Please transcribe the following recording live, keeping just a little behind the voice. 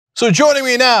So joining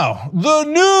me now, the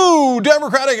new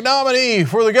Democratic nominee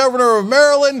for the governor of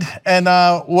Maryland, and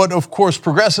what, of course,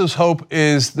 progressives hope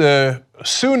is the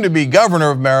soon-to-be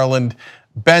governor of Maryland,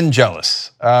 Ben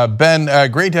Jealous.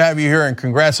 Ben, great to have you here, and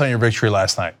congrats on your victory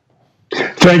last night.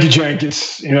 Thank you, Cenk.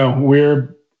 It's,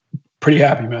 we're pretty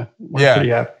happy, man. We're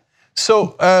pretty happy.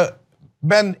 So,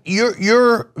 Ben,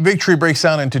 your victory breaks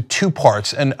down into two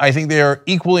parts, and I think they are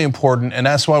equally important, and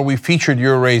that's why we featured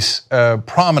your race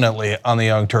prominently on the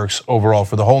Young Turks overall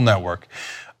for the whole network.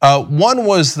 One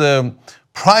was the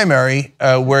primary,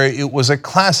 where it was a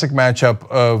classic matchup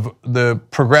of the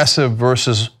progressive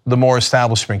versus the more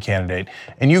establishment candidate.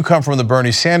 And you come from the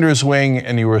Bernie Sanders wing,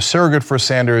 and you were a surrogate for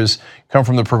Sanders, come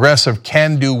from the progressive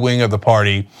can-do wing of the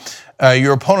party.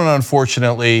 Your opponent,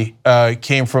 unfortunately,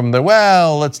 came from the,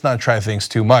 well, let's not try things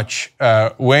too much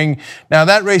wing. Now,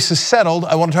 that race is settled.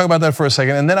 I want to talk about that for a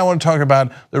second. And then I want to talk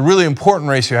about the really important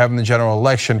race you have in the general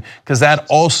election, because that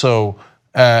also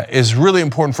is really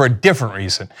important for a different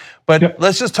reason. But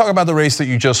let's just talk about the race that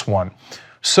you just won.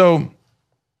 So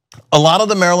a lot of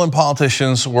the Maryland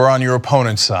politicians were on your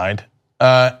opponent's side.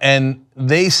 And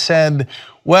they said,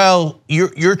 well,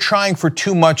 you're trying for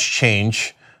too much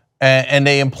change. And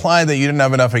they implied that you didn't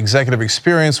have enough executive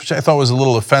experience, which I thought was a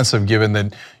little offensive given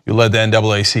that you led the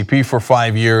NAACP for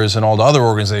 5 years and all the other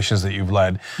organizations that you've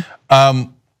led.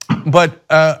 But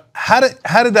how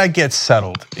did that get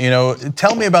settled?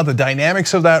 Tell me about the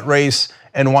dynamics of that race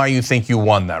and why you think you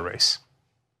won that race.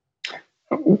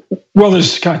 Well,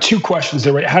 there's kind of two questions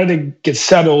there, right? How did it get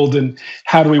settled and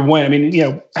how do we win? I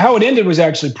mean, how it ended was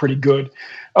actually pretty good.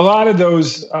 A lot of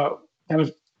those kind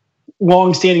of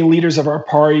longstanding leaders of our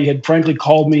party had frankly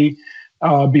called me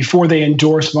before they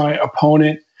endorsed my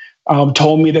opponent,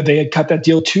 told me that they had cut that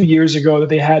deal 2 years ago, that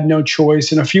they had no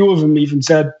choice, and a few of them even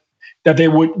said that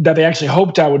they actually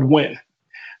hoped I would win.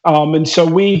 And so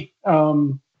we,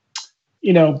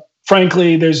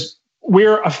 frankly,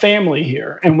 we're a family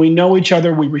here, and we know each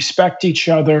other, we respect each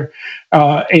other,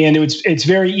 and it's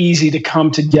very easy to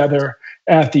come together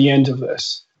at the end of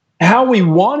this. How we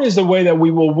won is the way that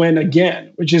we will win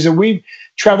again, which is that we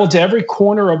traveled to every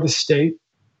corner of the state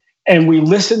and we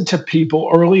listened to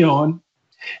people early on.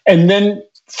 And then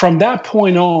from that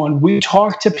point on, we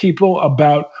talked to people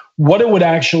about what it would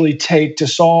actually take to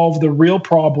solve the real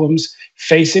problems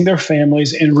facing their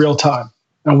families in real time.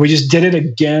 And we just did it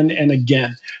again and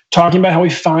again, talking about how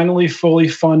we finally fully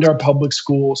fund our public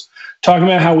schools, talking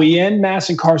about how we end mass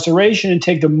incarceration and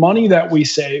take the money that we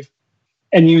save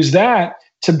and use that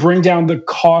to bring down the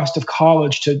cost of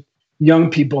college to young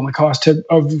people and the cost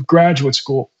of graduate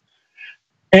school.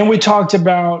 And we talked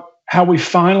about how we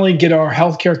finally get our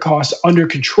healthcare costs under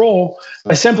control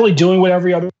by simply doing what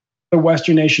every other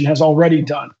Western nation has already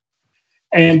done.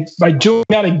 And by doing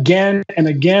that again and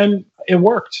again, it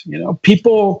worked.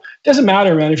 People, it doesn't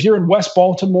matter, man. If you're in West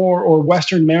Baltimore or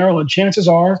Western Maryland, chances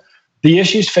are the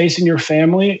issues facing your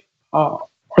family are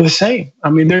the same. I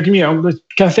mean, there can be kind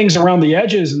of things around the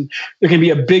edges, and there can be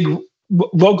a big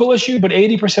local issue, but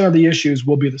 80% of the issues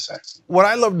will be the same. What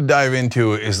I love to dive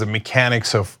into is the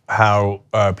mechanics of how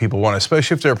people want,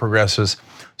 especially if they're progressives,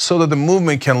 so that the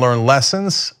movement can learn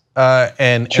lessons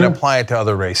and apply it to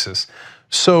other races.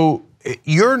 So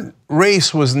your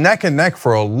race was neck and neck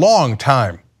for a long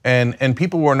time, and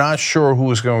people were not sure who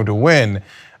was going to win.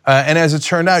 And as it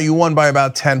turned out, you won by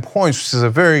about 10 points, which is a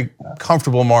very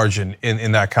comfortable margin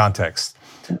in that context.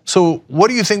 So what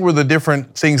do you think were the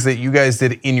different things that you guys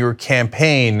did in your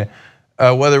campaign,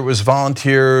 whether it was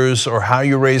volunteers or how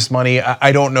you raised money?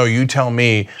 I don't know. You tell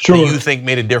me that you think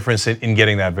made a difference in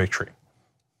getting that victory.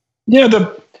 Yeah,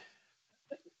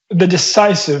 the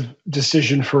decisive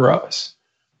decision for us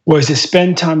was to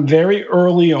spend time very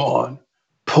early on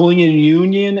pulling in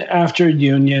union after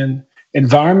union,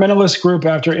 environmentalist group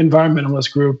after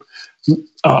environmentalist group,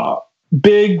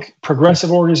 big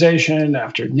progressive organization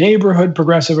after neighborhood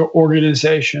progressive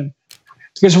organization,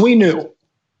 because we knew,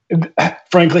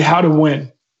 frankly, how to win.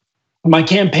 My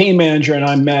campaign manager and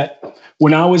I met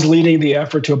when I was leading the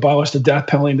effort to abolish the death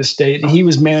penalty in the state, and he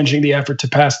was managing the effort to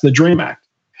pass the DREAM Act.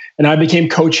 And I became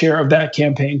co-chair of that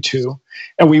campaign too.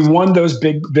 And we won those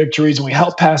big victories, and we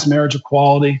helped pass marriage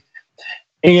equality.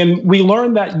 And we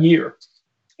learned that year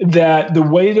that the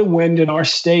way to win in our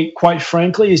state, quite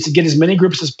frankly, is to get as many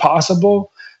groups as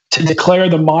possible to declare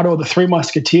the motto of the Three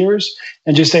Musketeers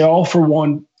and just say all for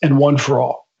one and one for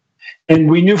all.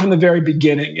 And we knew from the very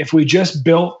beginning, if we just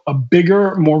built a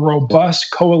bigger, more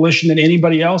robust coalition than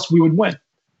anybody else, we would win.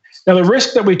 Now, the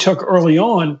risk that we took early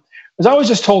on was I was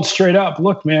just told straight up,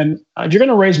 look, man, if you're going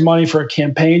to raise money for a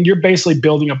campaign, you're basically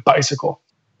building a bicycle.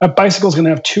 That bicycle is going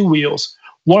to have two wheels.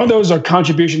 One of those are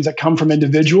contributions that come from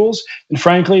individuals. And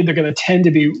frankly, they're going to tend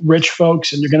to be rich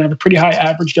folks and you're going to have a pretty high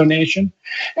average donation.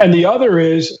 And the other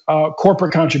is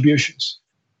corporate contributions.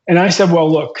 And I said,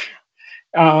 well, look,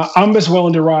 I'm just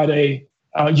willing to ride a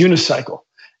unicycle.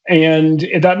 And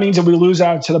if that means that we lose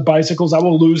out to the bicycles, I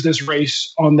will lose this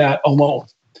race on that alone.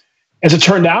 As it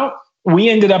turned out, we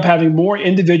ended up having more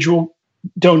individual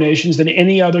donations than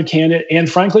any other candidate,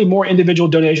 and frankly, more individual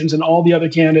donations than all the other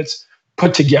candidates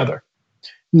put together.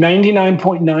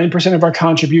 99.9% of our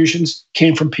contributions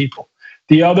came from people.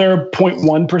 The other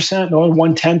 0.1%, or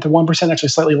 1/10 of 1%, actually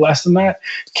slightly less than that,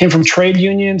 came from trade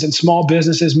unions and small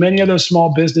businesses. Many of those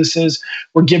small businesses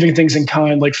were giving things in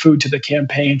kind, like food to the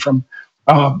campaign from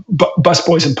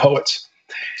busboys and poets.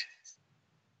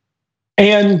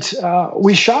 And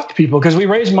we shocked people because we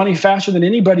raised money faster than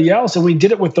anybody else, and we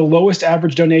did it with the lowest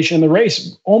average donation in the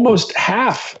race, almost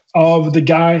half of the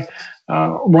guy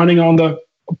running on the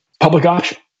public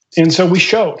option. And so we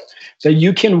showed that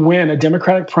you can win a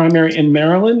Democratic primary in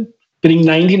Maryland getting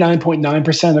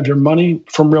 99.9% of your money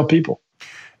from real people.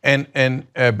 And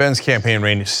Ben's campaign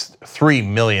raised $3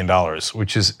 million,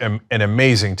 which is an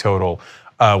amazing total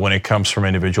when it comes from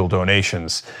individual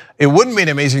donations. It wouldn't be an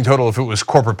amazing total if it was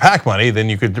corporate PAC money, then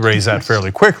you could raise that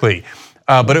fairly quickly.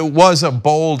 But it was a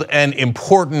bold and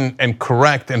important and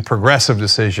correct and progressive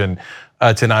decision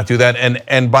to not do that.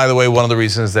 And by the way, one of the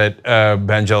reasons that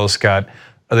Ben Jealous got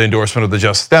the endorsement of the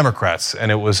Justice Democrats, and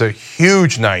it was a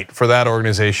huge night for that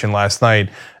organization last night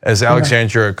as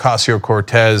Alexandria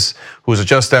Ocasio-Cortez, who was a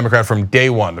Justice Democrat from day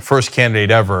one, the first candidate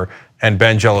ever, and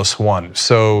Ben Jealous won.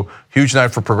 So huge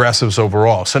night for progressives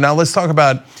overall. So now let's talk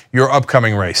about your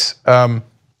upcoming race. Now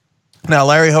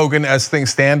Larry Hogan, as things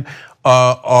stand,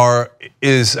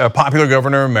 is a popular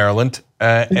governor of Maryland,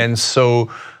 and so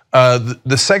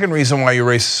the second reason why your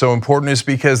race is so important is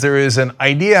because there is an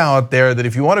idea out there that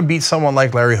if you want to beat someone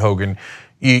like Larry Hogan,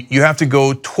 you have to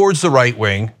go towards the right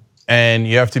wing and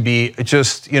you have to be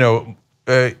just in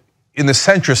the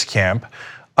centrist camp.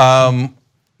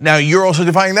 Now you're also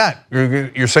defying that.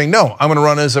 You're saying no, I'm going to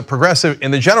run as a progressive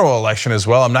in the general election as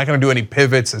well. I'm not going to do any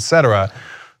pivots, etc.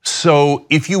 So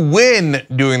if you win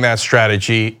doing that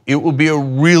strategy, it will be a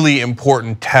really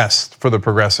important test for the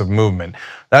progressive movement.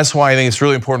 That's why I think it's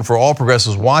really important for all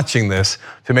progressives watching this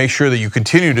to make sure that you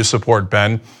continue to support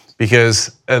Ben,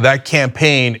 because that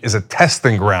campaign is a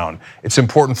testing ground. It's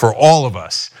important for all of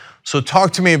us. So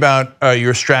talk to me about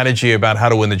your strategy about how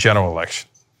to win the general election.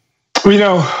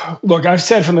 Look, I've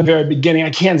said from the very beginning, I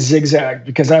can't zigzag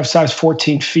because I have size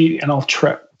 14 feet and I'll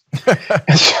trip.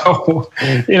 And so,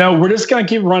 we're just going to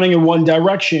keep running in one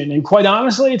direction. And quite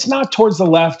honestly, it's not towards the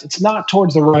left. It's not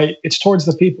towards the right. It's towards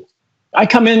the people. I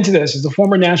come into this as the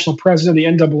former national president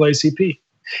of the NAACP.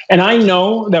 And I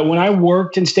know that when I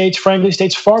worked in states, frankly,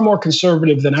 states far more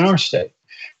conservative than our state,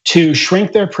 to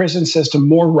shrink their prison system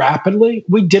more rapidly,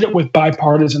 we did it with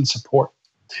bipartisan support.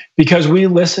 Because we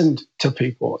listened to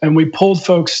people and we pulled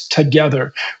folks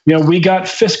together. We got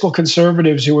fiscal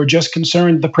conservatives who were just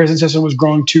concerned the prison system was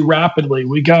growing too rapidly.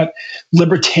 We got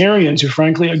libertarians who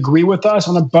frankly agree with us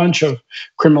on a bunch of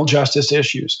criminal justice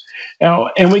issues.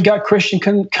 And we got Christian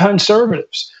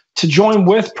conservatives to join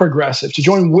with progressives, to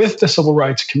join with the civil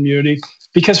rights community,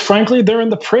 because frankly, they're in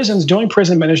the prisons doing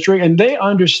prison ministry and they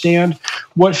understand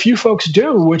what few folks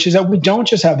do, which is that we don't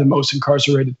just have the most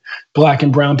incarcerated Black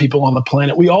and brown people on the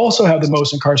planet. We also have the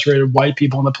most incarcerated white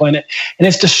people on the planet, and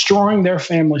it's destroying their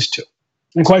families too.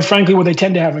 And quite frankly, what they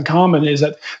tend to have in common is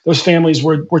that those families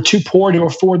were too poor to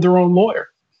afford their own lawyer.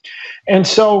 And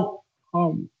so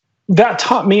that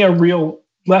taught me a real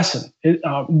lesson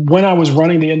when I was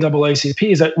running the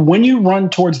NAACP, is that when you run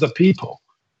towards the people,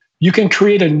 you can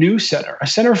create a new center, a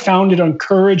center founded on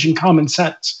courage and common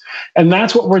sense. And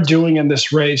that's what we're doing in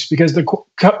this race, because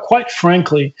quite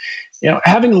frankly,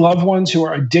 having loved ones who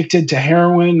are addicted to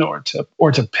heroin or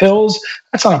to pills,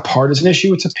 that's not a partisan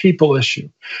issue, it's a people issue.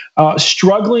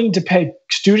 Struggling to pay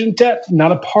student debt,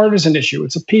 not a partisan issue,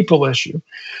 it's a people issue.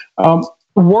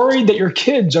 Worried that your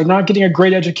kids are not getting a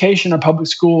great education in public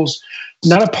schools,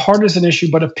 not a partisan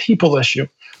issue, but a people issue.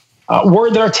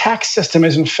 Worried that our tax system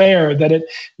isn't fair, that it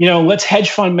lets hedge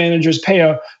fund managers pay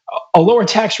a lower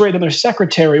tax rate than their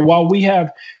secretary, while we have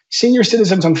senior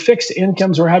citizens on fixed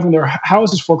incomes who are having their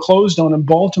houses foreclosed on in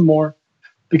Baltimore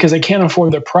because they can't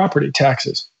afford their property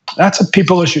taxes. That's a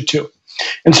people issue too.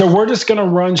 And so we're just going to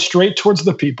run straight towards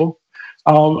the people,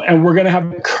 and we're going to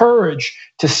have the courage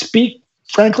to speak,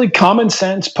 frankly, common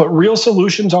sense, put real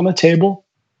solutions on the table.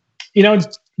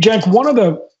 Cenk, one of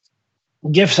the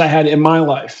gifts I had in my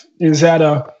life is that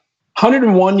a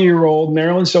 101-year-old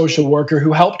Maryland social worker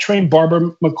who helped train Barbara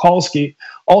Mikulski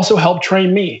also helped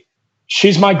train me.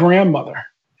 She's my grandmother.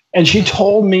 And she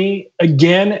told me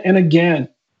again and again,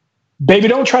 baby,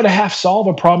 don't try to half solve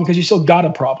a problem because you still got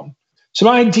a problem. So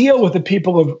my deal with the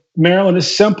people of Maryland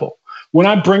is simple. When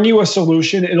I bring you a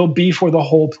solution, it'll be for the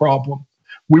whole problem.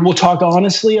 We will talk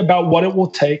honestly about what it will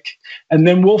take, and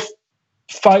then we'll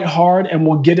fight hard and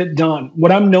we'll get it done.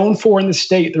 What I'm known for in the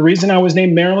state, the reason I was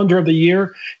named Marylander of the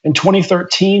Year in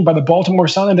 2013 by the Baltimore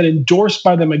Sun and then endorsed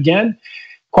by them again,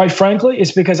 quite frankly,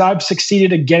 is because I've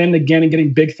succeeded again and again in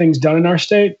getting big things done in our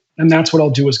state, and that's what I'll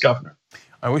do as governor.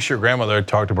 I wish your grandmother had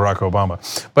talked to Barack Obama.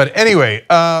 But anyway,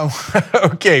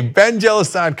 okay,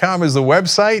 benjealous.com is the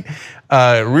website.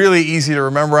 Really easy to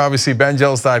remember, obviously,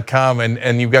 benjealous.com,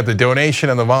 and you've got the donation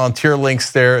and the volunteer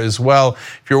links there as well.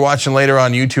 If you're watching later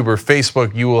on YouTube or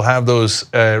Facebook, you will have those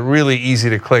really easy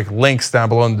to click links down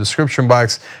below in the description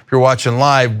box. If you're watching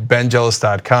live,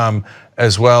 benjealous.com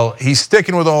as well. He's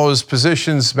sticking with all his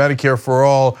positions, Medicare for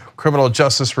all, criminal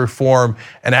justice reform,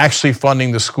 and actually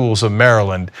funding the schools of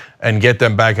Maryland and get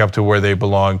them back up to where they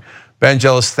belong. Ben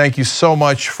Jealous, thank you so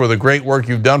much for the great work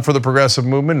you've done for the progressive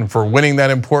movement and for winning that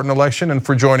important election and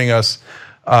for joining us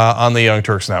on the Young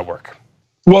Turks Network.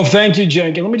 Well, thank you,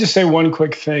 Cenk. And let me just say one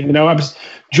quick thing. I was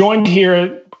joined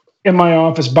here in my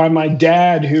office by my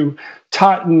dad, who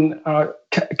taught in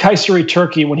Kayseri,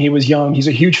 Turkey when he was young. He's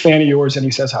a huge fan of yours, and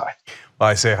he says hi. Well,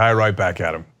 I say hi right back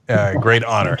at him. Great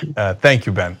honor. Thank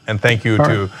you, Ben. And thank you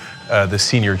to the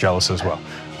senior Jealous as well.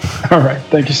 All right.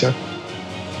 Thank you, sir.